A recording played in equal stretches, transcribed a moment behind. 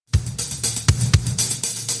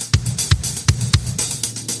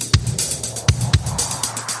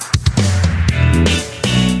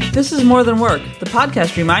This is More Than Work, the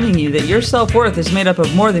podcast reminding you that your self-worth is made up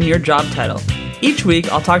of more than your job title. Each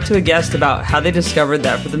week, I'll talk to a guest about how they discovered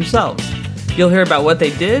that for themselves. You'll hear about what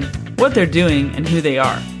they did, what they're doing, and who they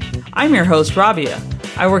are. I'm your host, Rabia.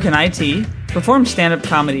 I work in IT, perform stand-up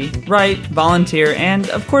comedy, write, volunteer, and,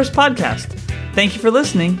 of course, podcast. Thank you for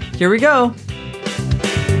listening. Here we go.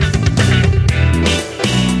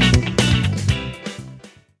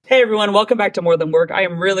 Hey everyone, welcome back to More Than Work. I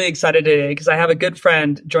am really excited today because I have a good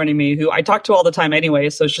friend joining me who I talk to all the time anyway,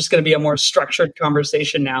 so it's just going to be a more structured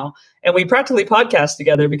conversation now. And we practically podcast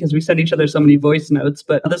together because we send each other so many voice notes.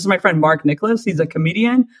 But this is my friend Mark Nicholas. He's a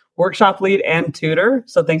comedian, workshop lead, and tutor.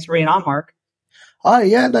 So thanks for being on, Mark. Oh,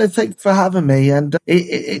 yeah, no, thanks for having me. And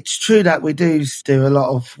it's true that we do a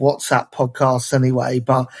lot of WhatsApp podcasts anyway,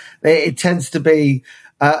 but it tends to be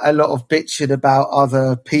a lot of bitching about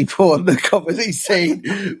other people on the comedy scene.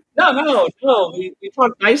 No. We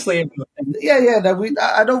talk nicely about things. Yeah. No,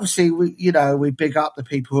 and obviously we big up the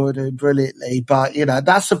people who are doing brilliantly, but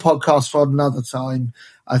that's a podcast for another time.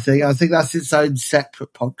 I think that's its own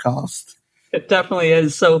separate podcast. It definitely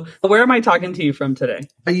is. So where am I talking to you from today?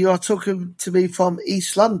 You are talking to me from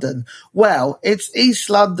East London. Well, it's East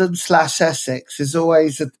London / Essex. There's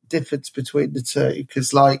always a difference between the two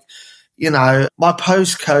because my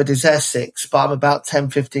postcode is Essex, but I'm about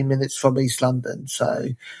 10-15 minutes from East London. So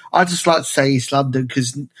I just like to say East London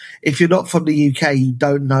because if you're not from the UK, you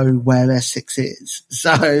don't know where Essex is.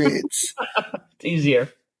 So it's easier.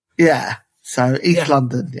 Yeah. So East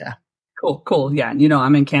London. Yeah. Cool. Yeah.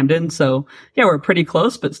 I'm in Camden. So yeah, we're pretty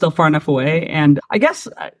close, but still far enough away. And I guess,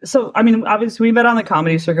 obviously we met on the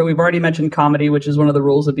comedy circuit. We've already mentioned comedy, which is one of the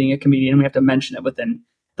rules of being a comedian. We have to mention it within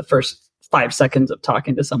the first 5 seconds of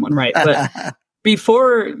talking to someone, right? But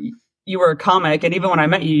before you were a comic, and even when I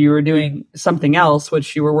met you, you were doing something else,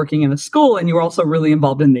 which you were working in a school, and you were also really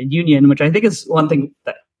involved in the union, which I think is one thing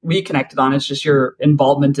that we connected on, is just your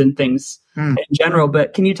involvement in things in general.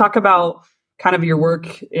 But can you talk about kind of your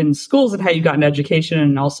work in schools and how you got an education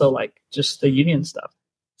and also like just the union stuff?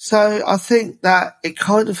 So I think that it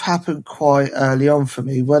kind of happened quite early on for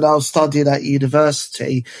me. When I was studying at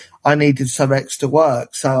university, I needed some extra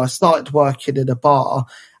work. So I started working in a bar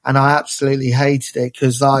and I absolutely hated it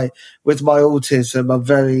because with my autism, I'm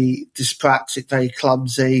very dyspraxic, very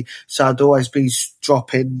clumsy. So I'd always be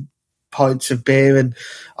dropping pints of beer and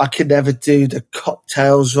I could never do the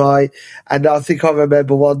cocktails right. And I think I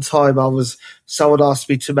remember one time someone asked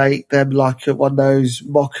me to make them like one of those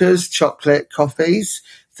mochas, chocolate coffees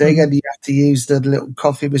thing, and you have to use the little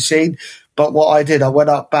coffee machine. But what I did, I went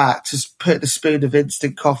up back, just put a spoon of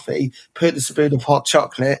instant coffee, put a spoon of hot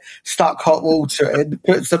chocolate, stuck hot water in,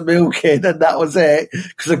 put some milk in, and that was it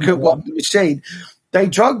because I couldn't wipe the machine. They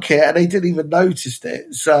drank it and they didn't even notice it.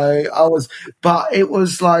 But it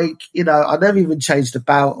was like, I never even changed the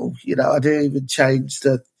bottle, I didn't even change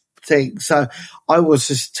the thing. So I was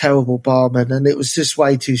just a terrible barman and it was just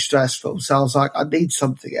way too stressful. So I was like, I need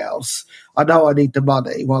something else. I know I need the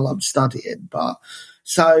money while I'm studying, but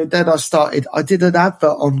so then I did an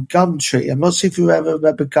advert on Gumtree. I'm not sure if you ever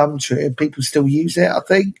remember Gumtree and people still use it. I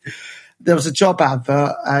think there was a job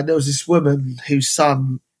advert and there was this woman whose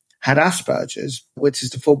son had Asperger's, which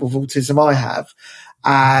is the form of autism I have.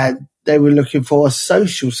 And they were looking for a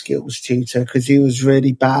social skills tutor because he was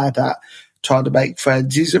really bad at trying to make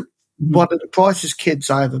friends. He's one of the brightest kids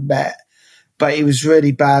I ever met, but he was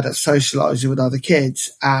really bad at socializing with other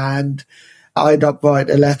kids. And I ended up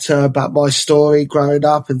writing a letter about my story growing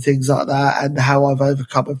up and things like that and how I've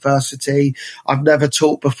overcome adversity. I've never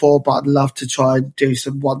taught before, but I'd love to try and do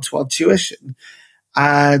some one-to-one tuition.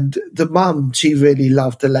 And the mum, she really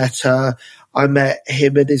loved the letter. I met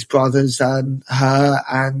him and his brothers and her,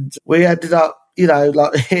 and we ended up,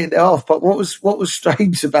 hitting it off. But what was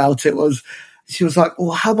strange about it was she was like,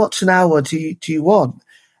 well, how much an hour do you want?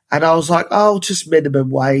 And I was like, oh, just minimum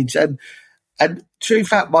wage. And true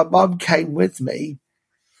fact, my mum came with me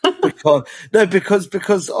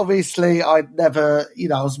because obviously I'd never,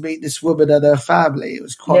 I was meeting this woman and her family. It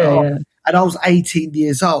was quite odd. Yeah. And I was 18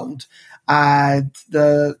 years old and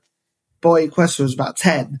the boy in question was about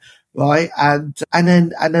 10, right? And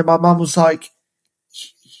then my mum was like,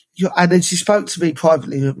 and then she spoke to me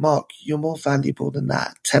privately, Mark, you're more valuable than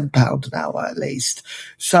that, £10 an hour at least.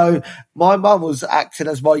 So my mum was acting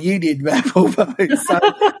as my union rep almost. So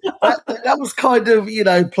that was kind of,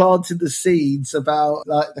 planting the seeds about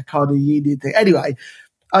like the kind of union thing. Anyway,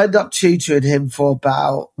 I ended up tutoring him for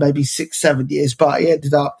about maybe 6-7 years, but he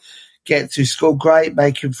ended up getting through school great,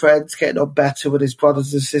 making friends, getting on better with his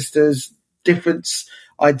brothers and sisters. Difference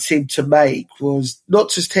I'd seemed to make was not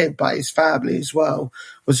just him, but his family as well,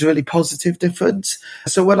 was a really positive difference.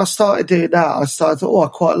 So when I started doing that, I started, I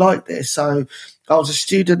quite like this. So I was a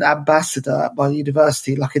student ambassador at my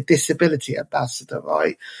university, like a disability ambassador,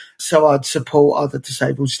 right? So I'd support other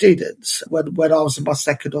disabled students when I was in my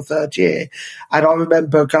second or third year. And I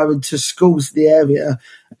remember going to schools in the area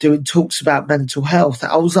doing talks about mental health.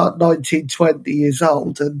 I was like 19, 20 years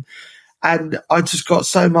old, and I just got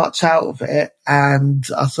so much out of it. And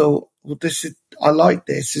I thought, well, I like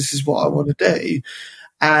this. This is what I want to do.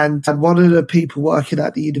 And one of the people working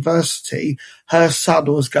at the university, her son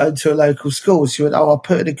was going to a local school. She went, I'll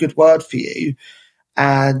put in a good word for you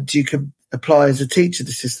and you can apply as a teaching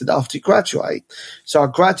assistant after you graduate. So I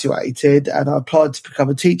graduated and I applied to become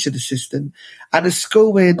a teaching assistant at a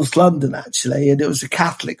school in North London, actually, and it was a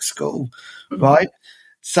Catholic school, right?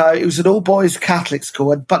 So it was an all-boys Catholic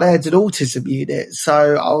school, but they had an autism unit.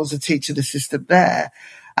 So I was a teaching assistant there.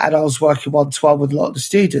 And I was working one-to-one with a lot of the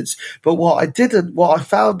students. But what I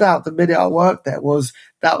found out the minute I worked there was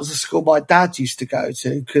that was a school my dad used to go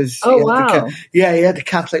to because he had a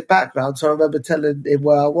Catholic background. So I remember telling him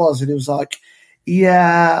where I was, and he was like,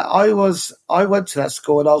 yeah, I went to that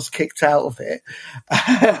school and I was kicked out of it.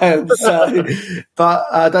 But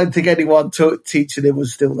I don't think anyone teaching it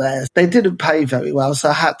was still there. They didn't pay very well, so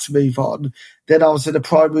I had to move on. Then I was in a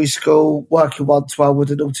primary school working one-to-one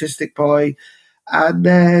with an autistic boy. And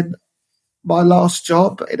then my last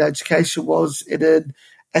job in education was in an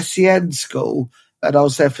SEN school, and I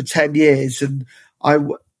was there for 10 years. And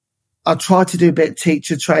I tried to do a bit of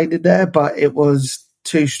teacher training there, but it was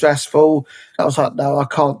too stressful. I was like, no, I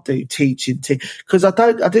can't do teaching because I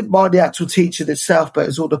didn't mind the actual teaching itself, but it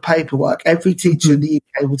was all the paperwork. Every teacher in the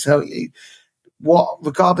UK will tell you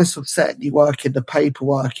regardless of setting you work in, the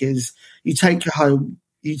paperwork is you take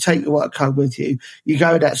your work home with you. You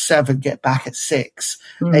go in at 7, get back at 6.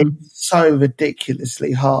 It's so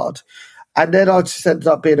ridiculously hard. And then I just ended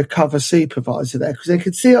up being a cover supervisor there because they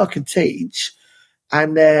could see I could teach.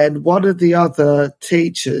 And then one of the other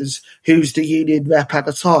teachers, who's the union rep at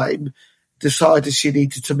the time, decided she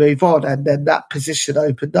needed to move on. And then that position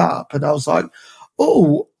opened up. And I was like,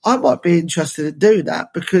 oh, I might be interested in doing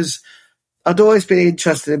that because I'd always been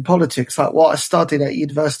interested in politics. Like what I studied at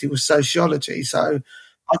university was sociology. So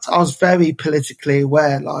I was very politically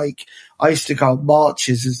aware. Like I used to go on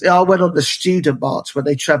marches. I went on the student march when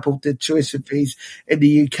they trebled the tuition fees in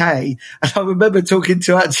the UK. And I remember talking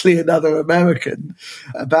to actually another American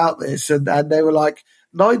about this, and they were like,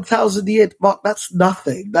 9,000 a year, Mark, that's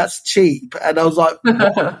nothing. That's cheap. And I was like,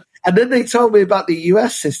 what? And then they told me about the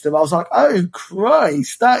US system. I was like, oh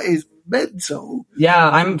Christ, that is mental. Yeah,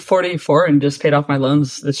 I'm 44 and just paid off my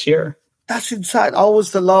loans this year. That's insane. I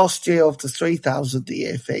was the last year of the 3,000 a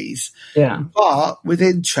year fees. Yeah. But with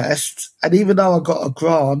interest, and even though I got a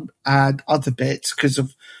grant and other bits because I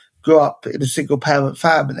grew up in a single parent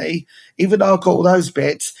family, even though I got all those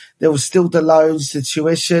bits, there was still the loans, the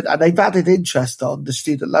tuition, and they've added interest on the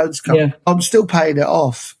student loans. Yeah. I'm still paying it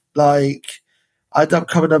off. Like I end up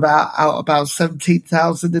coming out about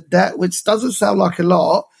 17,000 in debt, which doesn't sound like a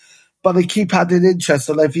lot, but they keep adding interest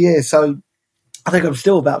on every year. So I think I'm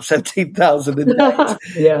still about 17,000 in debt.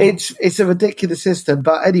 Yeah. It's a ridiculous system.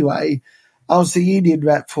 But anyway, I was the union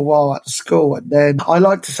rep for a while at the school. And then I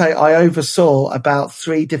like to say I oversaw about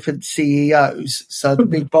 3 different CEOs, so the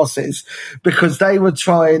big bosses, because they would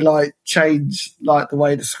try and like change like the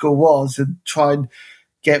way the school was and try and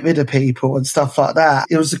get rid of people and stuff like that.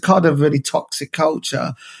 It was a kind of really toxic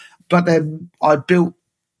culture. But then I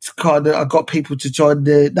got people to join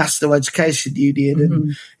the National Education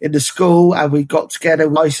Union in the school, and we got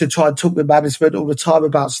together. I used to try and talk with management all the time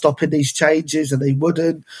about stopping these changes, and they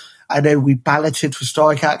wouldn't. And then we balloted for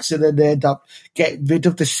strike action, and they ended up getting rid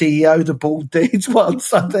of the CEO, the bald dude,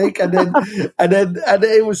 once, I think. And then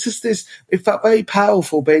it was just this. It felt very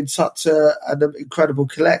powerful being such an incredible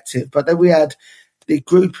collective. But then we had the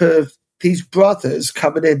group of these brothers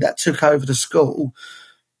coming in that took over the school.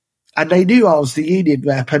 And they knew I was the union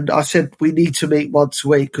rep, and I said, we need to meet once a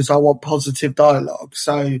week because I want positive dialogue.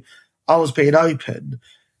 So I was being open,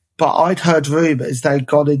 but I'd heard rumours they'd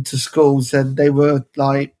gone into schools and they were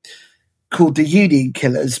like called the union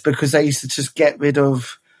killers because they used to just get rid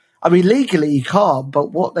of, I mean, legally you can't,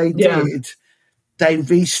 but what they did, they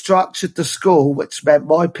restructured the school, which meant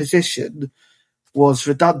my position was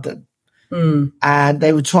redundant. And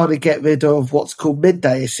they were trying to get rid of what's called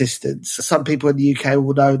midday assistants. Some people in the UK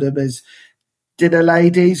will know them as dinner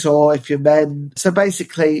ladies, or if you're men. So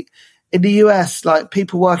basically, in the US, like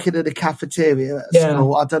people working in a cafeteria at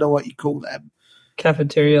school, I don't know what you call them.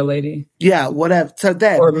 Cafeteria lady. Yeah, whatever. So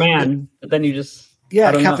then, or man, but then you just Yeah,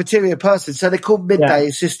 I don't know. cafeteria person. So they're called midday Yeah.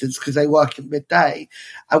 assistants because they work in midday.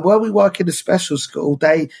 And when we work in a special school,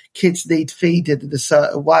 kids need feeding in a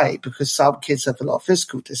certain way because some kids have a lot of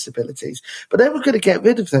physical disabilities. But they were going to get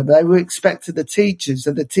rid of them. They were expecting the teachers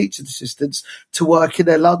and the teaching assistants to work in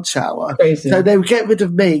their lunch hour. So Crazy. they would get rid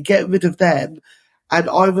of me, get rid of them. And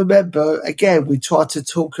I remember, again, we tried to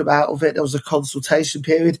talk about it. There was a consultation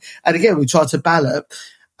period. And again, we tried to ballot.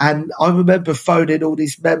 And I remember phoning all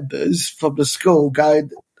these members from the school going,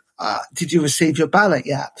 did you receive your ballot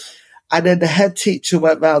yet? And then the head teacher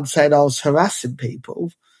went round saying I was harassing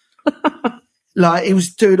people. Like, he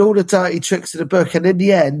was doing all the dirty tricks of the book. And in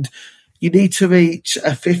the end, you need to reach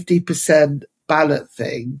a 50% ballot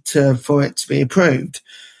thing for it to be approved.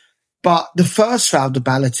 But the first round of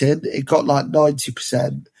balloting, it got like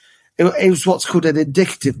 90%. It was what's called an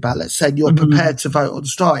indicative ballot, saying you're prepared to vote on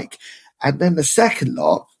strike. And then the second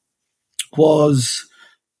lot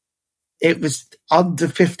it was under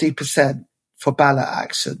 50% for ballot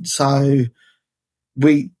action. So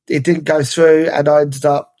it didn't go through, and I ended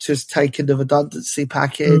up just taking the redundancy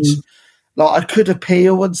package. Like, I could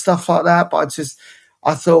appeal and stuff like that, but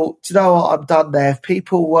I thought, do you know what, I'm done there. If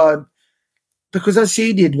people weren't, because as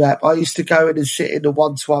union rep, I used to go in and sit in the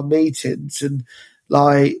one-to-one meetings, and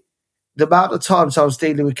like, the amount of times I was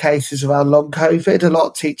dealing with cases around long COVID, a lot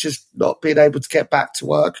of teachers not being able to get back to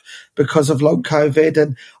work because of long COVID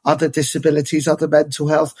and other disabilities, other mental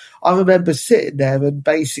health. I remember sitting there and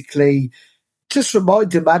basically just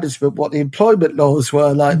reminding management what the employment laws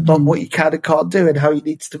were, like not what you can and can't do and how you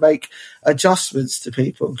need to make adjustments to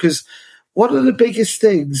people. Because one of the biggest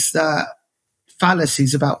things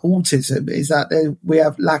fallacies about autism is that we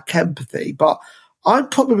have lack empathy, but I'm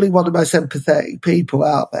probably one of the most empathetic people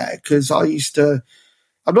out there because I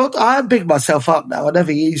am bigging myself up now. I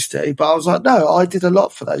never used to, but I was like, no, I did a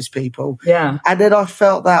lot for those people. Yeah. And then I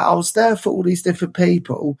felt that I was there for all these different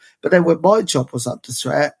people, but then when my job was under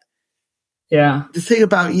threat, yeah, the thing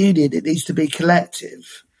about union, it needs to be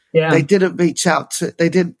collective. Yeah. They didn't they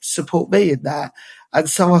didn't support me in that. And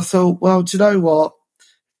so I thought, well, do you know what?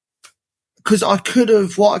 Because I could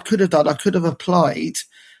have applied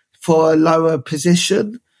for a lower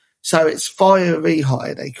position. So it's fire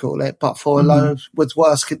rehire, they call it, but for a lower, with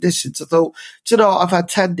worse conditions. I thought, do you know what? I've had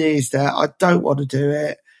 10 years there. I don't want to do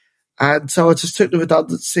it. And so I just took the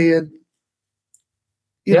redundancy and,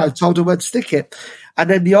 told them where to stick it.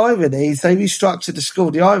 And then the irony is they restructured the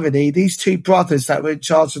school. The irony, these two brothers that were in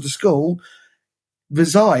charge of the school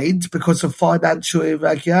resigned because of financial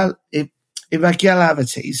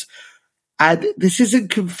irregularities. And this isn't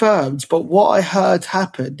confirmed, but what I heard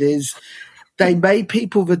happened is they made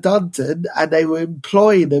people redundant and they were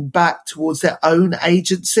employing them back towards their own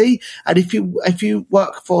agency. And if you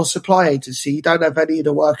work for a supply agency, you don't have any of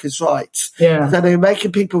the workers' rights. Yeah. So they were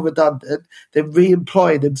making people redundant, then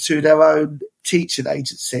re-employing them through their own teaching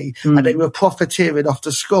agency. And they were profiteering off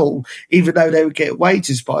the school, even though they would get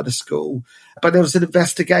wages by the school. But there was an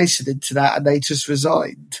investigation into that and they just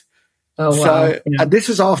resigned. Oh, wow. So, and this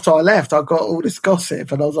was after I left. I got all this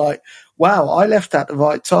gossip and I was like, wow, I left at the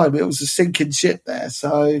right time. It was a sinking ship there.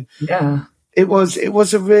 So yeah, it was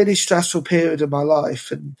a really stressful period of my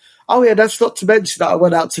life. And that's not to mention that I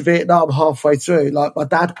went out to Vietnam halfway through. Like, my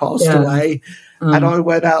dad passed away and I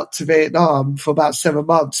went out to Vietnam for about 7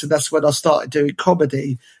 months. And that's when I started doing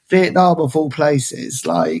comedy. Vietnam, of all places.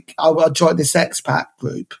 Like, I joined this expat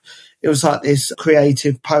group. It was like this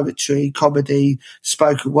creative poetry, comedy,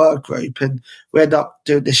 spoken word group. And we ended up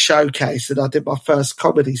doing this showcase and I did my first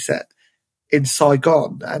comedy set in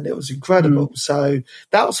Saigon and it was incredible. So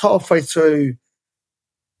that was halfway through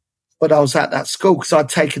when I was at that school because I'd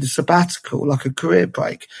taken a sabbatical, like a career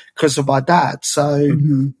break because of my dad. So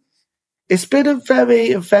it's been a very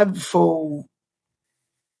eventful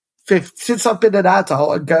since I've been an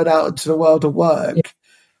adult and going out into the world of work. Yeah.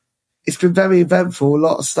 It's been very eventful, a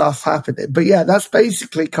lot of stuff happening. But yeah, that's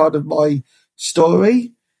basically kind of my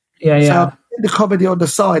story. Yeah, so I'm in the comedy on the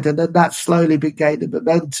side, and then that's slowly been gaining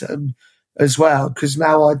momentum as well, because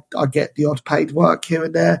now I get the odd paid work here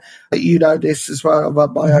and there. But you know this as well. I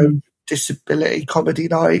run my own disability comedy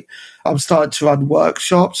night. I'm starting to run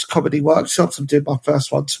comedy workshops. I'm doing my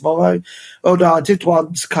first one tomorrow. Oh no, I did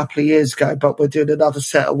one a couple of years ago, but we're doing another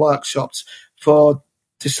set of workshops for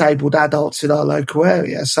disabled adults in our local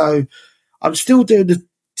area. So I'm still doing the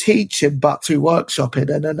teaching, but through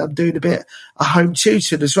workshopping, and then I'm doing a bit of home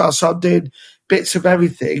tutoring as well. So I'm doing bits of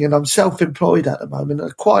everything, and I'm self-employed at the moment. I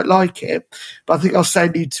quite like it, but I think I was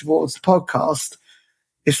saying to you towards the podcast,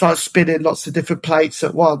 it's like spinning lots of different plates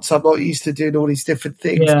at once. I'm not used to doing all these different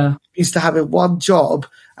things. Yeah. I'm used to having one job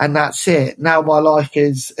and that's it. Now my life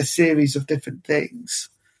is a series of different things.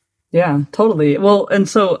 Yeah, totally. Well, and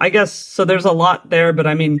so I guess so there's a lot there, but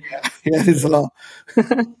I mean, Yeah, there's a lot.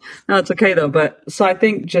 no, it's okay though. But so I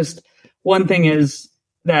think just one thing is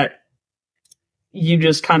that you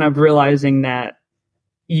just kind of realizing that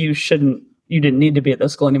you didn't need to be at the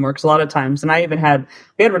school anymore. Because a lot of times, and we had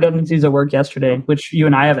redundancies at work yesterday, which you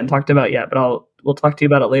and I haven't talked about yet, but we'll talk to you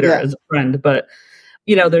about it later Yeah. as a friend. But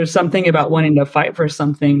there's something about wanting to fight for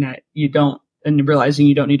something that you don't, and realizing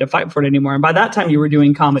you don't need to fight for it anymore. And by that time, you were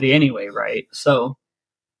doing comedy anyway, right? So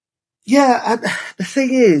Yeah, and the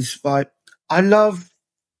thing is, right, I love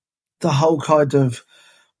the whole kind of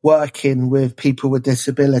working with people with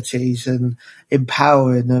disabilities and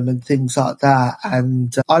empowering them and things like that.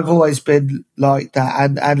 And I've always been like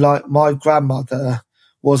that. And like my grandmother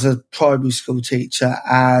was a primary school teacher,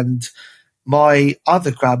 and my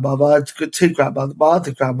other grandmother, I've got two grandmothers, my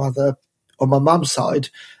other grandmother on my mum's side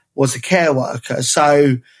was a care worker.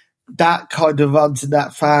 So that kind of runs in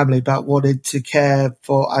that family about wanting to care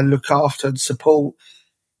for and look after and support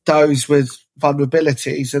those with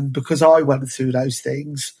vulnerabilities. And because I went through those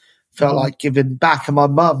things, felt like giving back. And my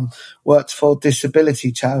mum worked for a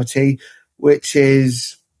disability charity, which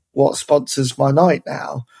is what sponsors my night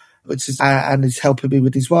now, which is and is helping me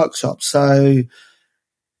with these workshops. So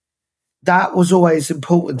that was always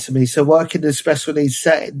important to me. So working in a special needs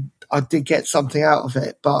setting, I did get something out of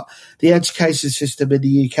it. But the education system in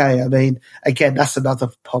the UK, I mean, again, that's another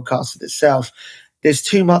podcast in itself. There's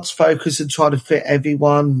too much focus on trying to fit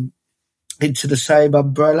everyone into the same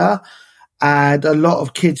umbrella. And a lot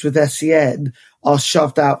of kids with SEN are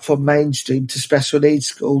shoved out from mainstream to special needs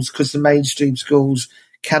schools because the mainstream schools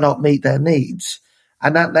cannot meet their needs.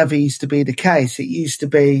 And that never used to be the case. It used to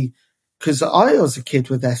be because I was a kid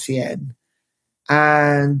with SEN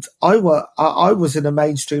and I was in a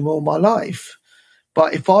mainstream all my life.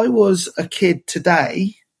 But if I was a kid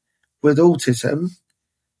today with autism,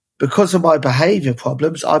 because of my behaviour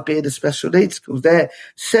problems, I'd be in a special needs school. They're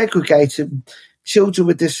segregating children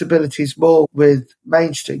with disabilities more with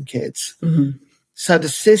mainstream kids. mm-hmm. So the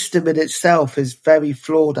system in itself is very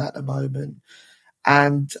flawed at the moment.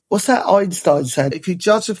 And what's that Einstein said? If you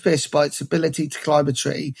judge a fish by its ability to climb a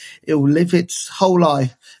tree, it will live its whole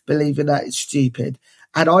life believing that it's stupid.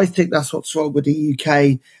 And I think that's what's wrong with the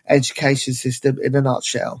UK education system in a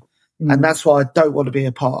nutshell. And that's why I don't want to be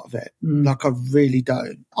a part of it. Like, I really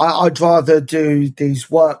don't. I'd rather do these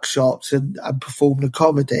workshops and perform the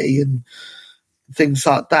comedy and things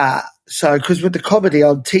like that. So, because with the comedy,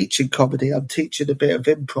 I'm teaching a bit of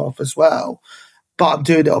improv as well, but I'm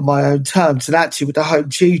doing it on my own terms. And actually with the home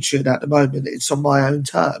tutoring at the moment, it's on my own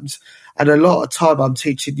terms. And a lot of time I'm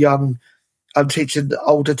teaching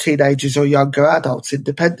older teenagers or younger adults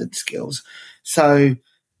independent skills. So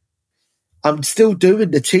I'm still doing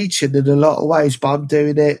the teaching in a lot of ways, but I'm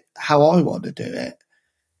doing it how I want to do it.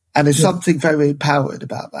 And there's something very empowering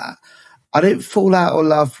about that. I didn't fall out of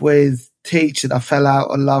love with teaching. I fell out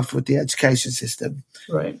of love with the education system.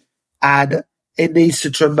 Right. And it needs to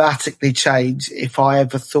dramatically change if I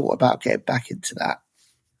ever thought about getting back into that.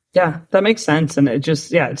 Yeah, that makes sense. And it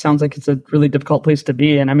sounds like it's a really difficult place to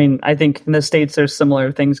be. And I mean, I think in the States, there's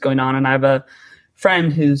similar things going on. And I have a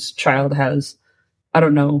friend whose child has, I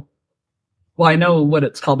don't know, well, I know what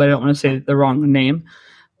it's called, but I don't want to say the wrong name.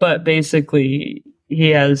 But basically,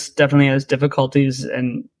 he definitely has difficulties,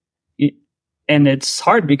 and it's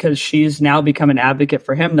hard because she's now become an advocate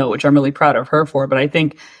for him, though, which I'm really proud of her for. But I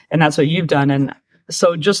think, and that's what you've done. And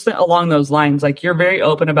so just along those lines, like, you're very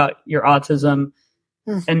open about your autism,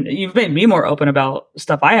 and you've made me more open about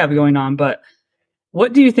stuff I have going on. But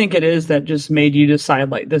what do you think it is that just made you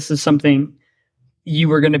decide, like, this is something you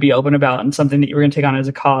were going to be open about and something that you were going to take on as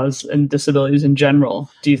a cause and disabilities in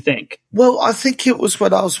general, do you think? Well, I think it was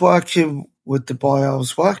when I was working with the boy I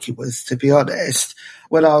was working with, to be honest.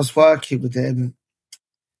 When I was working with him,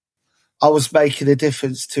 I was making a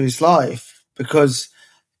difference to his life, because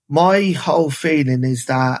my whole feeling is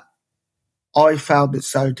that I found it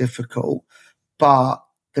so difficult, but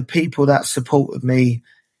the people that supported me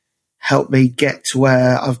helped me get to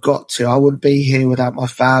where I've got to. I wouldn't be here without my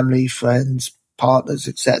family, friends, partners,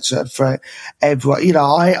 etc. For everyone,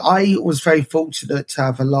 I was very fortunate to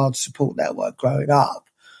have a large support network growing up,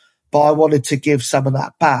 but I wanted to give some of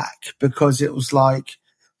that back, because it was like,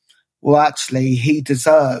 well, actually, he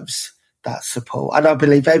deserves that support. And I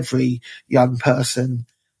believe every young person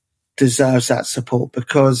deserves that support,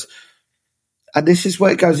 because, and this is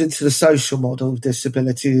where it goes into the social model of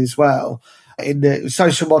disability as well. In the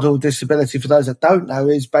social model of disability, for those that don't know,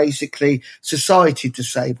 is basically society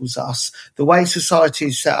disables us. The way society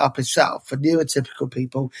is set up is set up for neurotypical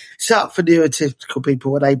people, set up for neurotypical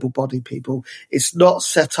people and able-bodied people. It's not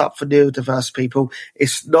set up for neurodiverse people.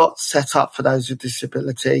 It's not set up for those with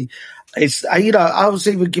disability. It's, I was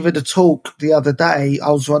even given a talk the other day. I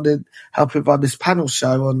was helping run this panel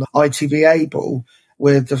show on ITV Able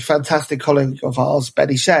with a fantastic colleague of ours,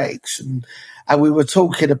 Benny Shakes, and we were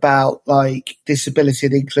talking about like disability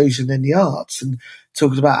and inclusion in the arts, and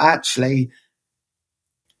talking about actually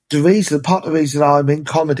part of the reason I'm in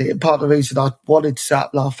comedy and part of the reason I wanted to set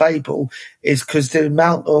up Laugh Able is because the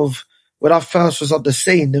amount of, when I first was on the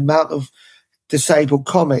scene, the amount of disabled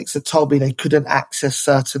comics that told me they couldn't access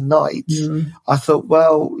certain nights, I thought,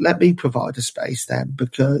 well, let me provide a space then,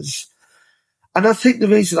 because, and I think the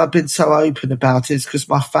reason I've been so open about it is because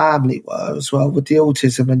my family were as well, with the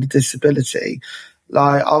autism and the disability.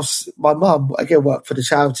 Like, my mum, again, worked for the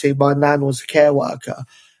charity. My nan was a care worker.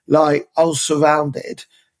 Like, I was surrounded.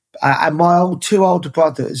 And my two older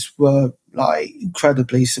brothers were, like,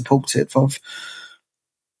 incredibly supportive of.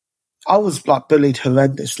 I was, like, bullied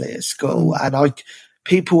horrendously at school. And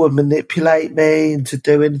people would manipulate me into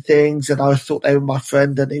doing things. And I thought they were my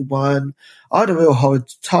friend and they weren't. I had a real hard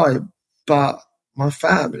time. But my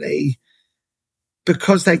family,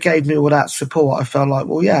 because they gave me all that support, I felt like,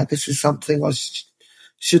 well, yeah, this is something I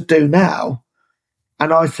should do now.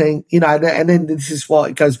 And I think, and then this is why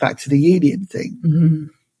it goes back to the union thing.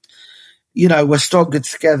 Mm-hmm. We're stronger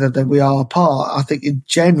together than we are apart. I think in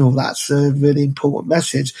general, that's a really important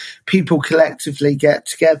message. People collectively get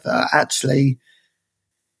together. Actually,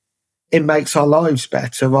 it makes our lives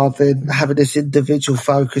better rather than having this individual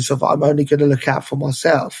focus of I'm only going to look out for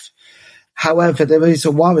myself. However, there is a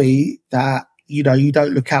worry that, you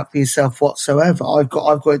don't look out for yourself whatsoever. I've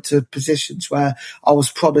got into positions where I was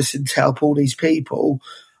promising to help all these people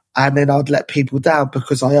and then I'd let people down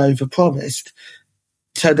because I overpromised.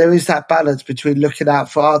 So there is that balance between looking out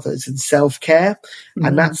for others and self-care. Mm-hmm.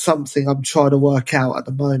 And that's something I'm trying to work out at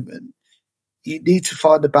the moment. You need to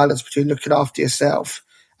find the balance between looking after yourself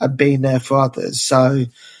and being there for others. So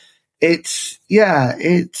it's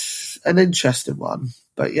an interesting one.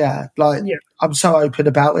 But I'm so open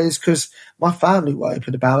about it because my family were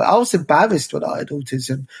open about it. I was embarrassed when I had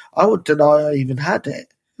autism. I would deny I even had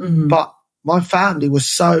it. Mm-hmm. But my family was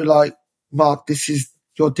so like, Mark, this is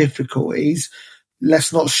your difficulties.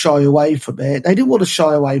 Let's not shy away from it. They didn't want to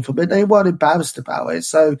shy away from it. They weren't embarrassed about it.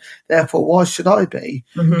 So therefore, why should I be?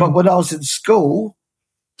 Mm-hmm. But when I was in school,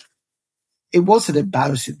 it was an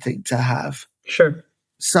embarrassing thing to have. Sure.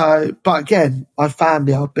 So, but again, my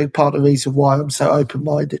family are a big part of the reason why I'm so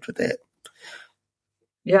open-minded with it.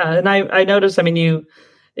 Yeah, and I noticed,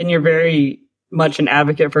 you're very much an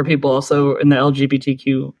advocate for people also in the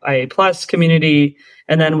LGBTQIA plus community,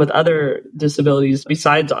 and then with other disabilities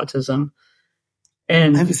besides autism.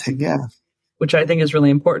 And everything, yeah. Which I think is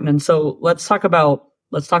really important. And so let's talk about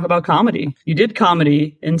comedy. You did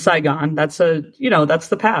comedy in Saigon. That's that's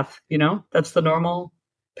the path, that's the normal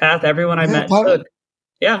path everyone I met took.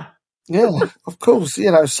 Yeah. Yeah, of course.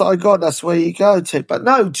 Saigon, that's where you go to. But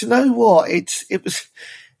no, do you know what?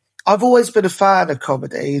 I've always been a fan of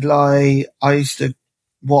comedy. Like, I used to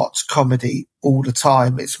watch comedy all the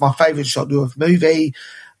time. It's my favourite genre of movie.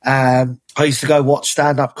 I used to go watch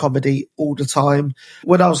stand-up comedy all the time.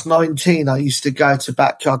 When I was 19, I used to go to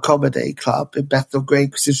Backyard Comedy Club in Bethnal Green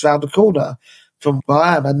because it's around the corner from where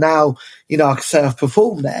I am. And now, I can say I've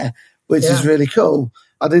performed there, which is really cool.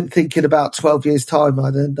 I didn't think in about 12 years' time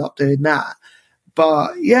I'd end up doing that.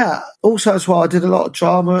 But yeah, also as well, I did a lot of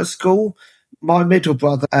drama at school. My middle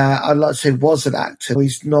brother, I'd like to say, was an actor.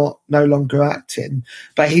 He's no longer acting,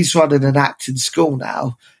 but he's running an acting school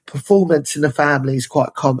now. Performance in the family is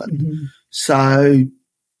quite common. Mm-hmm. So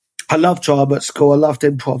I loved drama at school. I loved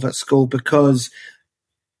improv at school because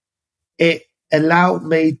it allowed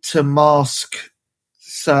me to mask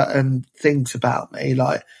certain things about me,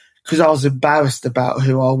 like, because I was embarrassed about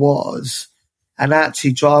who I was. And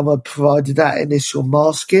actually drama provided that initial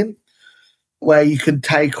masking where you can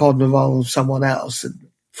take on the role of someone else and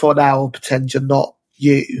for an hour pretend you're not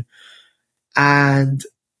you. And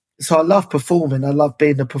so I love performing. I love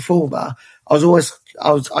being a performer. I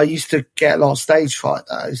used to get a lot of stage fright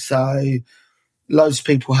though. So loads of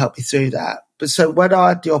people helped me through that. But so when I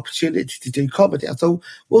had the opportunity to do comedy, I thought,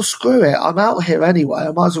 well, screw it. I'm out here anyway.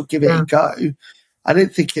 I might as well give it a go. I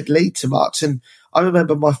didn't think it'd lead to much. And I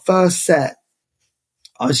remember my first set,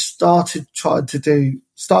 I started trying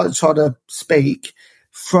to speak,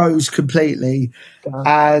 froze completely.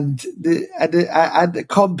 And the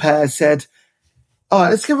compere said, All right,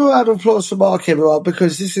 let's give a round of applause for Mark, everyone,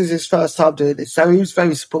 because this is his first time doing this. So he was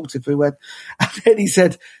very supportive. We went, and then he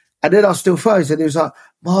said, and then I still froze, and he was like,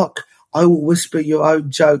 Mark, I will whisper your own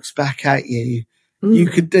jokes back at you. You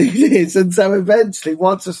can do this. And so eventually,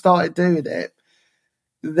 once I started doing it,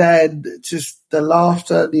 then just the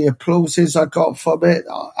laughter, the applauses I got from it,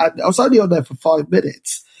 I was only on there for 5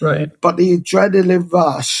 minutes. Right. But the adrenaline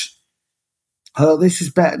rush, this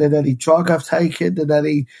is better than any drug I've taken, than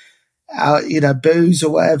any, booze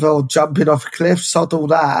or whatever, or jumping off a cliff, sod all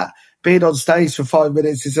that. Being on stage for 5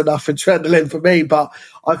 minutes is enough adrenaline for me, but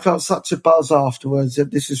I felt such a buzz afterwards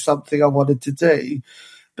that this is something I wanted to do.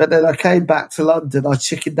 But then I came back to London. I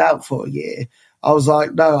chickened out for a year. I was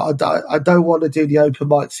like, no, I don't want to do the open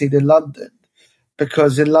mic scene in London,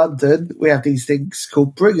 because in London we have these things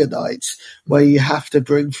called bringer nights where you have to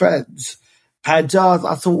bring friends. And I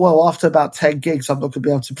thought, well, after about 10 gigs, I'm not going to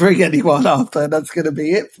be able to bring anyone after, and that's going to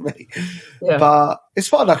be it for me. Yeah. But it's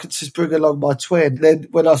fine. I could just bring along my twin. Then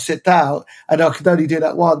when I sit down, and I can only do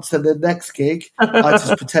that once, and the next gig, I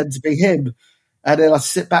just pretend to be him. And then I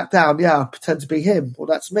sit back down. I pretend to be him. Well,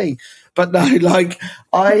 that's me. But no,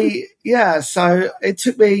 so it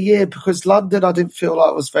took me a year, because London, I didn't feel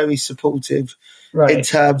like was very supportive in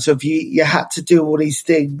terms of you had to do all these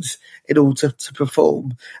things in order to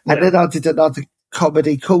perform. And then I did another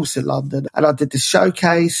comedy course in London, and I did the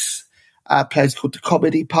Showcase, a place called the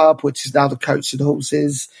Comedy Pub, which is now the Coach and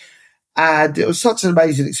Horses. And it was such an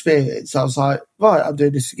amazing experience. I was like, right, I'm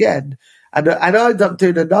doing this again. And I ended up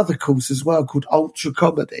doing another course as well called Ultra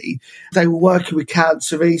Comedy. They were working with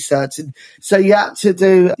cancer research. And so you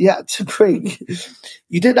didn't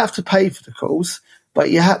have to pay for the course,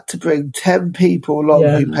 but you had to bring 10 people along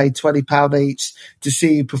who paid £20 each to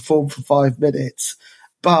see you perform for 5 minutes.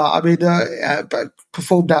 But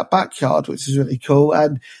performed out backyard, which is really cool.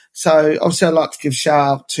 And so obviously I'd like to give shout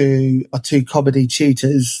out to our 2 comedy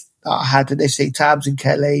tutors that I had initially, Tamsin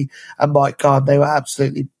Kelly and Mike Gard. They were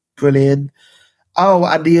absolutely brilliant. Oh,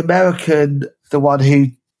 and the American, the one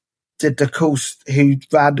who did the course, who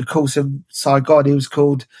ran the course in Saigon, he was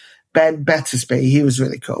called Ben Bettersby. He was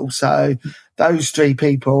really cool. So those 3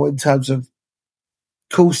 people, in terms of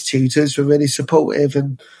course tutors, were really supportive,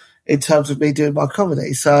 and in terms of me doing my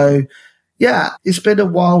comedy. So yeah, it's been a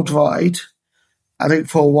wild ride. I think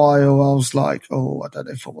for a while I was like, I don't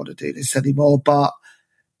know if I want to do this anymore, but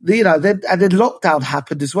then lockdown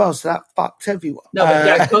happened as well, so that fucked everyone. No,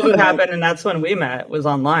 but COVID happened, and that's when we met. It was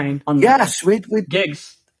online. Yes, we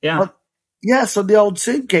gigs. Yeah. Yes, on the old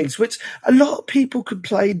Zoom gigs, which a lot of people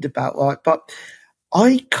complained about, right? But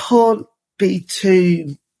I can't be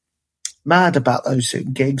too mad about those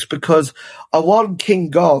Zoom gigs, because I won King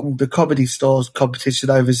Gong, the Comedy Store's competition,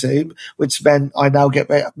 over Zoom, which means I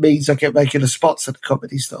get regular spots at the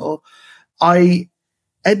Comedy Store. I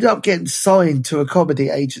ended up getting signed to a comedy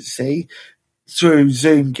agency through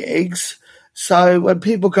Zoom gigs. So when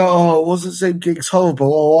people go, wasn't Zoom gigs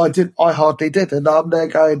horrible? I hardly did. And I'm there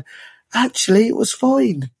going, actually, it was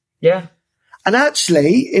fine. Yeah. And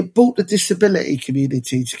actually, it brought the disability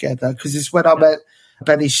community together, because it's when I met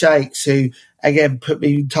Benny Shakes, who, again, put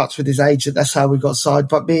me in touch with his agent. That's how we got signed.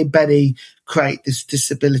 But me and Benny create this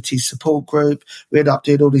disability support group. We ended up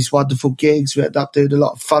doing all these wonderful gigs. We ended up doing a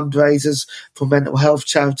lot of fundraisers for mental health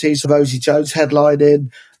charities. Rosie Jones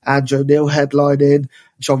headlining, Andrew O'Neill headlining,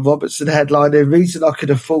 John Robertson headlining. The reason I could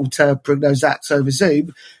afford to bring those acts over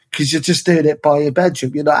Zoom, because you're just doing it by your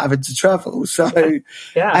bedroom. You're not having to travel. So,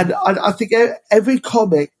 and I think every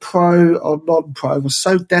comic, pro or non-pro, was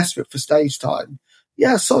so desperate for stage time.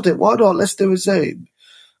 Yeah, sod it. Why not? Let's do a Zoom.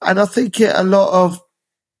 And I think a lot of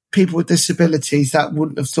people with disabilities that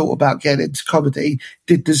wouldn't have thought about getting into comedy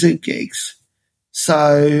did the Zoom gigs.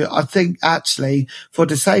 So I think actually for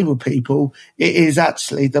disabled people, it is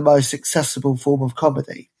actually the most accessible form of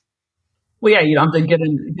comedy. Well, yeah, you don't have to get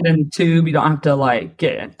in the tube. You don't have to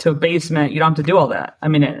get into a basement. You don't have to do all that. I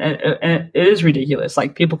mean, it is ridiculous.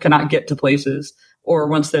 Like, people cannot get to places, or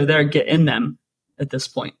once they're there, get in them at this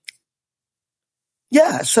point.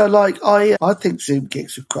 Yeah, so I think Zoom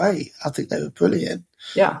gigs were great. I think they were brilliant.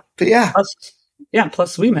 Yeah, but yeah,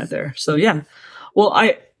 plus we met there. So yeah, well,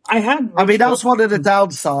 I mean, that was one of the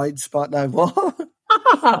downsides, but no, what?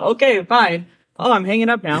 Okay, fine. Oh, I'm hanging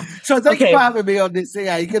up now. So thanks for having me on this.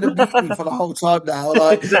 Yeah, you're going to miss me for the whole time now.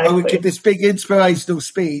 Exactly. I would give this big inspirational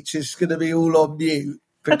speech. It's going to be all on mute,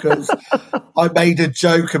 because I made a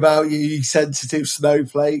joke about you sensitive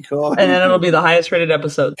snowflake. And then it'll be the highest rated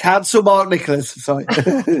episode. Cancel Mark Nicholas. Sorry.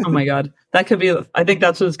 Oh my God. That could be, I think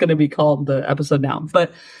that's what it's going to be called, the episode now.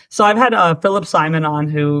 But so I've had Philip Simon on,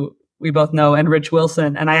 who we both know, and Rich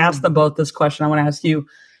Wilson. And I asked them both this question. I want to ask you,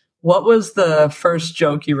 What was the first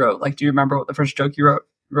joke you wrote? Like, do you remember what the first joke you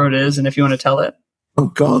wrote is, and if you want to tell it? Oh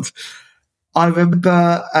God. I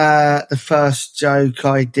remember the first joke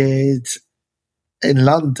I did in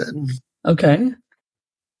London. Okay.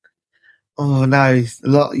 Oh no, a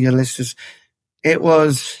lot of your listeners. It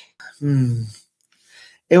was,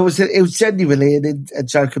 it was genuinely a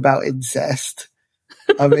joke about incest.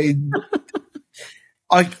 I mean,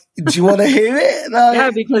 do you want to hear it? No?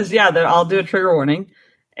 Yeah, because I'll do a trigger warning,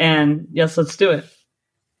 and yes, let's do it.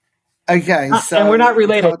 Okay, so and we're not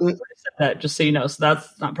related. That, just so you know, so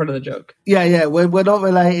that's not part of the joke. Yeah, we're not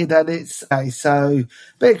related, and it's okay. So,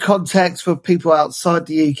 bit of context for people outside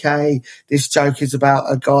the UK. This joke is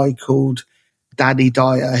about a guy called Danny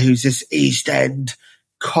Dyer, who's this East End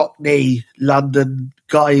Cockney London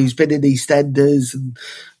guy who's been in EastEnders and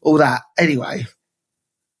all that. Anyway,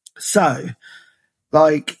 so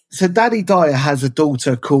Danny Dyer has a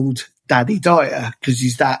daughter called Danny Dyer because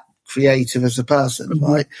he's that creative as a person,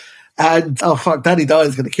 right? And oh fuck, Danny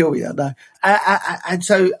Dyer's going to kill me, I know.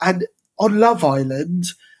 And on Love Island,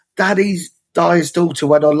 Danny Dyer's daughter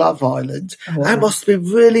went on Love Island. Oh, wow. That must have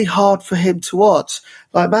been really hard for him to watch.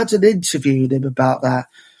 Like, imagine interviewing him about that.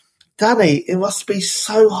 Danny, it must be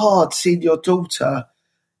so hard seeing your daughter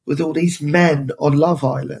with all these men on Love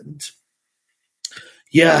Island.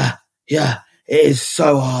 Yeah, it is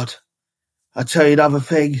so hard. I'll tell you another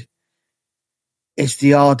thing. It's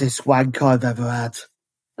the hardest wank I've ever had.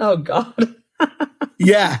 Oh, God.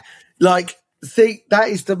 Yeah, that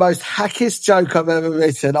is the most hackiest joke I've ever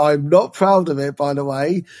written. I'm not proud of it, by the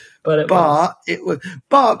way. But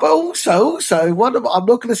also one of, I'm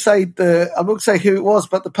not going to say who it was,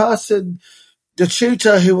 but the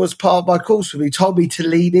tutor who was part of my course with me told me to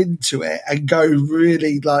lean into it and go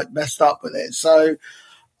really messed up with it. So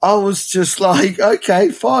I was just like, okay,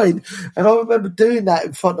 fine. And I remember doing that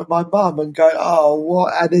in front of my mum and going, oh,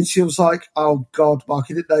 what? And then she was like, oh, God, Mark,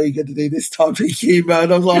 I didn't know you were going to do this type of humour.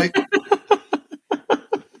 And I was like,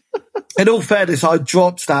 in all fairness, I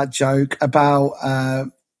dropped that joke about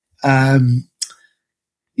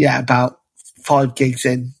 5 gigs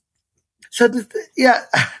in. So, I'm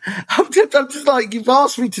just like, you've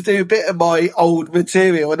asked me to do a bit of my old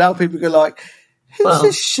material, and now people go like, who's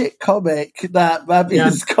this shit comic that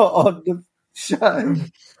Mabia's got on the show?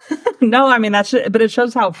 No, I mean, that's it. But it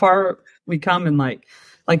shows how far we come. And like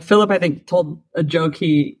Philip, I think, told a joke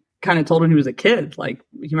he kind of told when he was a kid. Like,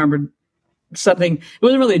 he remembered something. It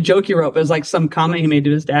wasn't really a joke he wrote, but it was like some comment he made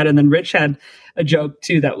to his dad. And then Rich had a joke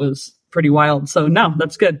too that was pretty wild. So no,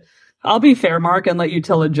 that's good. I'll be fair, Mark, and let you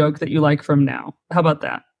tell a joke that you like from now. How about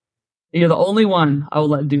that? You're the only one I will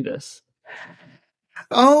let do this.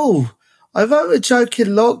 Oh, I wrote a joke in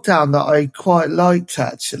lockdown that I quite liked,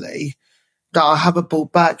 actually, that I haven't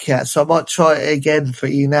brought back yet, so I might try it again for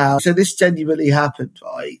you now. So this genuinely happened,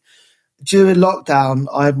 right? During lockdown,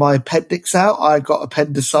 I had my appendix out. I got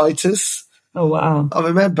appendicitis. Oh, wow. I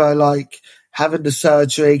remember, having the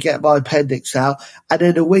surgery, get my appendix out, and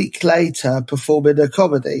then a week later, performing a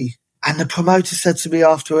comedy. And the promoter said to me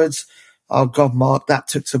afterwards, oh, God, Mark, that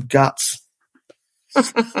took some guts.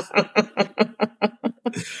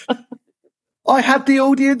 I had the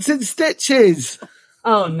audience in stitches.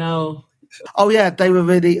 Oh, no. Oh, yeah, they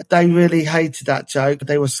really hated that joke.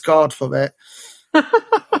 They were scarred from it.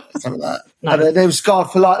 Something like that. Nice. And they were scarred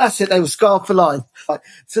for life. That's it, they were scarred for life.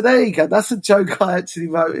 So there you go. That's a joke I actually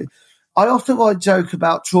wrote. I often write a joke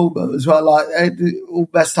about trauma as well, all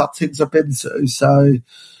messed up things I've been through. So,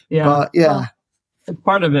 yeah. But, yeah. Well, it's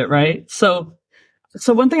part of it, right? So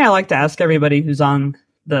one thing I like to ask everybody who's on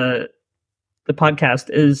the podcast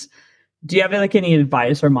is, do you have any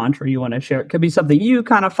advice or mantra you want to share? It could be something you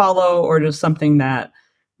kind of follow, or just something that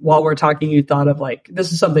while we're talking, you thought of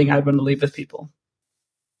this is something I want to leave with people.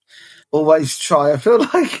 Always try. I feel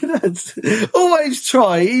like that's always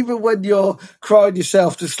try, even when you're crying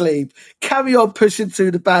yourself to sleep. Carry on pushing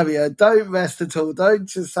through the barrier. Don't rest at all. Don't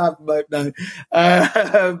just have no.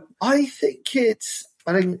 I think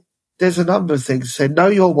there's a number of things to say. Know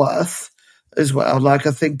your worth as well. I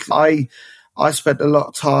think I spent a lot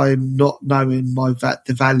of time not knowing the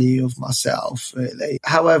value of myself, really.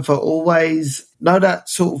 However, always know that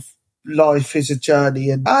sort of life is a journey.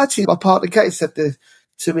 And actually, my partner Kate said this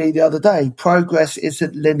to me the other day, progress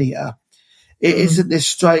isn't linear. It isn't this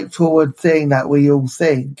straightforward thing that we all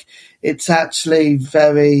think. It's actually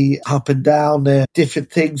very up and down. There are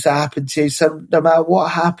different things that happen to you. So no matter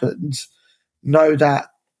what happens, know that,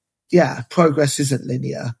 progress isn't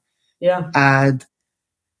linear. Yeah. And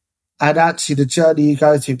actually the journey you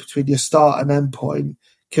go through between your start and end point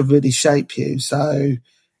can really shape you. So,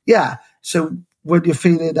 so when you're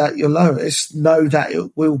feeling at your lowest, know that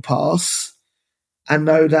it will pass, and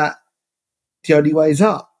know that the only way is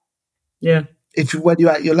up. Yeah. When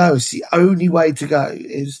you're at your lowest, the only way to go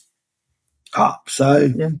is up.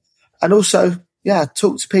 So, Yeah. and also,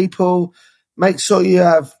 talk to people, make sure you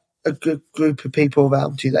have a good group of people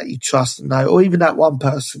around you that you trust and know, or even that one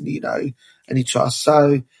person you know and you trust.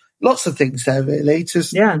 So lots of things there, really.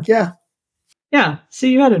 Just, Yeah. yeah. Yeah.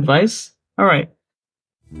 See, you had advice. All right.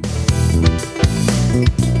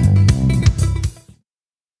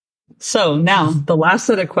 So now the last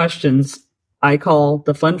set of questions I call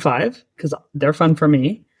the fun five because they're fun for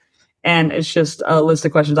me. And it's just a list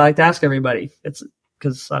of questions I like to ask everybody. It's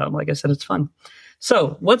because, like I said, it's fun.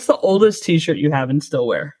 So what's the oldest t-shirt you have and still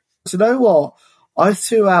wear? So you know what? I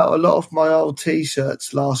threw out a lot of my old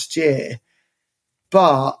t-shirts last year,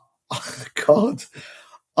 but God,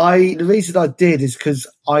 the reason I did is because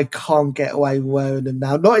I can't get away with wearing them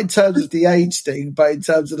now. Not in terms of the age thing, but in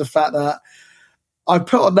terms of the fact that I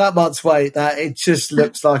put on that much weight that it just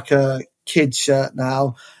looks like a kid shirt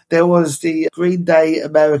now. There was the Green Day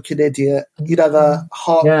American Idiot, the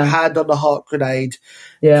hand on the heart grenade,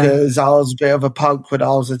 because I was a bit of a punk when I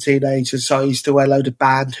was a teenager, so I used to wear a load of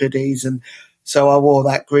band hoodies, and so I wore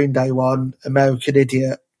that Green Day one, American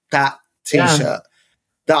Idiot, that t-shirt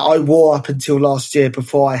that I wore up until last year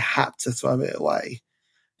before I had to throw it away.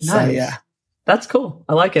 Nice. So, yeah. That's cool.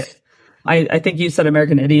 I like it. I think you said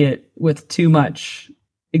American Idiot with too much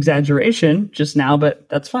exaggeration just now, but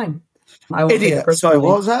that's fine. Idiot. Sorry,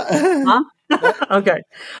 what was that? Huh? Okay.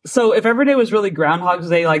 So if every day was really Groundhog's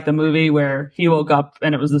Day, like the movie where he woke up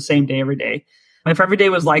and it was the same day every day, if every day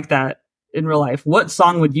was like that in real life, what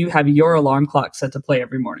song would you have your alarm clock set to play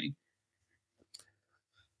every morning?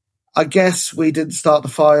 I guess We Didn't Start the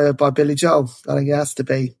Fire by Billy Joel. I think it has to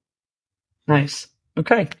be. Nice.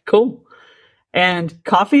 Okay, cool. And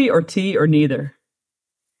coffee or tea or neither?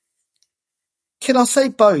 Can I say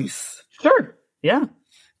both? Sure. Yeah.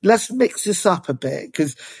 Let's mix this up a bit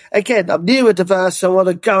because, again, I'm new and diverse, so I want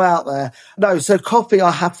to go out there. No, so coffee I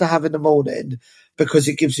have to have in the morning because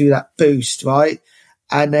it gives you that boost, right?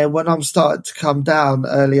 And then when I'm starting to come down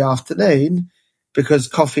early afternoon, because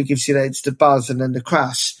coffee gives you the instant buzz and then the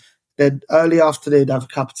crash, then early afternoon have a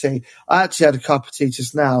cup of tea. I actually had a cup of tea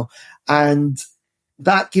just now, and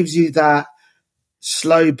that gives you that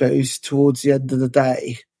slow boost towards the end of the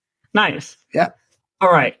day. Nice. Yeah.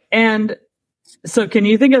 All right. And so can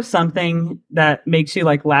you think of something that makes you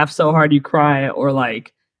like laugh so hard you cry, or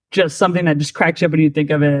like just something that just cracks you up when you think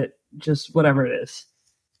of it, just whatever it is?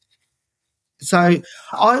 So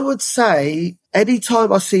I would say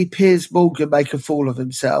anytime I see Piers Morgan make a fool of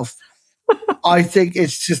himself, I think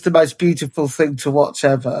it's just the most beautiful thing to watch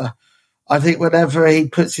ever. I think whenever he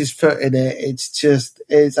puts his foot in it,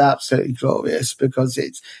 it's absolutely glorious because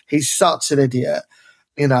he's such an idiot.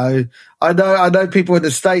 I know people in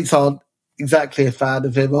the States aren't exactly a fan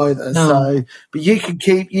of him either. No. So, but you can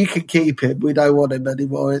keep him. We don't want him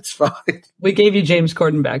anymore. It's fine. We gave you James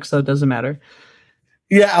Corden back, so it doesn't matter.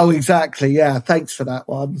 Yeah. Oh, exactly. Yeah. Thanks for that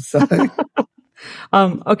one. So,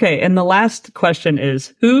 okay. And the last question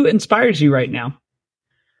is, who inspires you right now?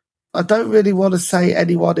 I don't really want to say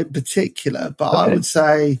anyone in particular, but I would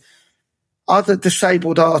say other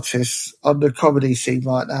disabled artists on the comedy scene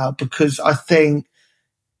right now, because I think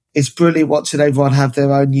it's brilliant watching everyone have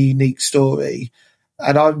their own unique story.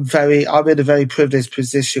 And I'm in a very privileged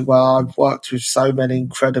position where I've worked with so many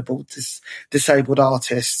incredible disabled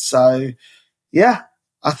artists. So, yeah,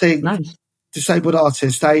 I think disabled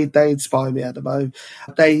artists, they inspire me at the moment.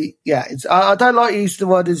 I don't like using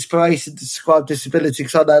the word inspiration to describe disability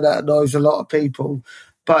because I know that annoys a lot of people.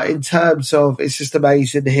 But in terms of, it's just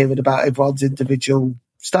amazing hearing about everyone's individual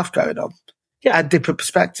stuff going on. Yeah, and different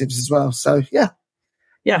perspectives as well. So, yeah.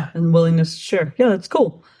 Yeah, and willingness to share. Yeah, that's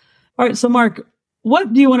cool. All right, so Mark,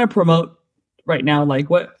 what do you want to promote right now?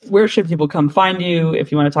 Like, where should people come find you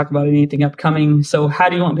if you want to talk about anything upcoming? So how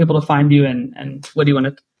do you want people to find you, and what do you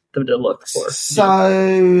want them to look for?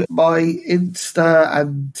 So my Insta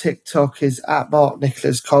and TikTok is at Mark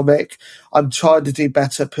Nicholas Comic. I'm trying to do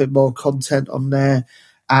better, put more content on there.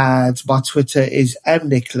 And my Twitter is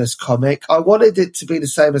mnicholas comic. I wanted it to be the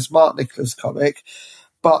same as Mark Nicholas Comic,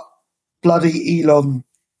 but bloody Elon,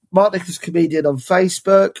 Mark Nicholas Comedian on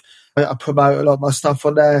Facebook. I promote a lot of my stuff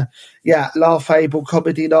on there. Yeah, Laugh Able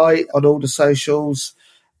Comedy Night on all the socials.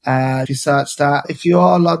 If you search that, if you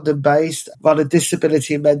are London-based, run a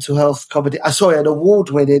disability and mental health comedy. An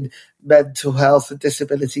award-winning mental health and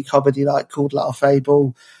disability comedy night called Laugh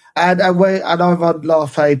Able. And I run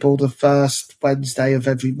Laugh Able the first Wednesday of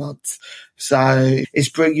every month. So it's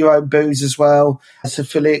bring your own booze as well. It's a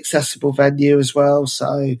fully accessible venue as well.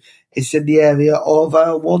 So it's in the area of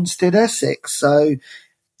Wanstead, Essex. So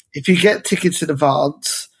if you get tickets in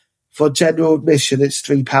advance, For general admission, it's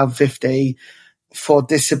 £3.50. For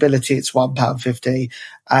disability, it's £1.50.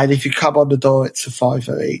 And if you come on the door, it's a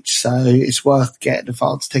fiver each. So it's worth getting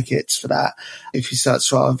advance tickets for that. If you search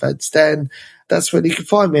for our events, then that's when you can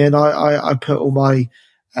find me. And I put all my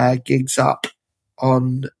gigs up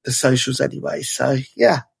on the socials anyway. So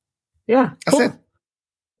yeah. Yeah. That's Cool. it.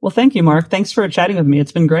 Well, thank you, Mark. Thanks for chatting with me.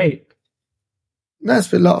 It's been great. No, it's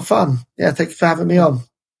been a lot of fun. Yeah, thank you for having me on.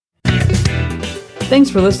 Thanks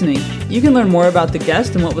for listening. You can learn more about the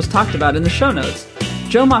guest and what was talked about in the show notes.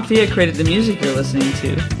 Joe Maffia created the music you're listening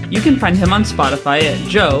to. You can find him on Spotify at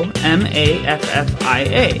Joe, Maffia.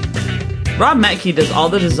 Rob Metke does all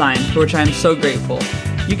the design, for which I am so grateful.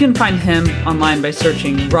 You can find him online by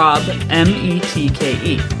searching Rob,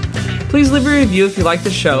 Metke. Please leave a review if you like the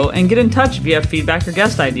show, and get in touch if you have feedback or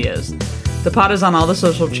guest ideas. The pod is on all the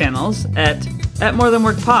social channels at More Than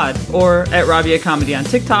Work Pod or at Rabia Comedy on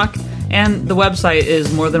TikTok, and the website is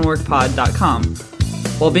morethanworkpod.com.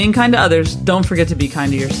 While being kind to others, don't forget to be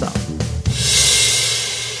kind to yourself.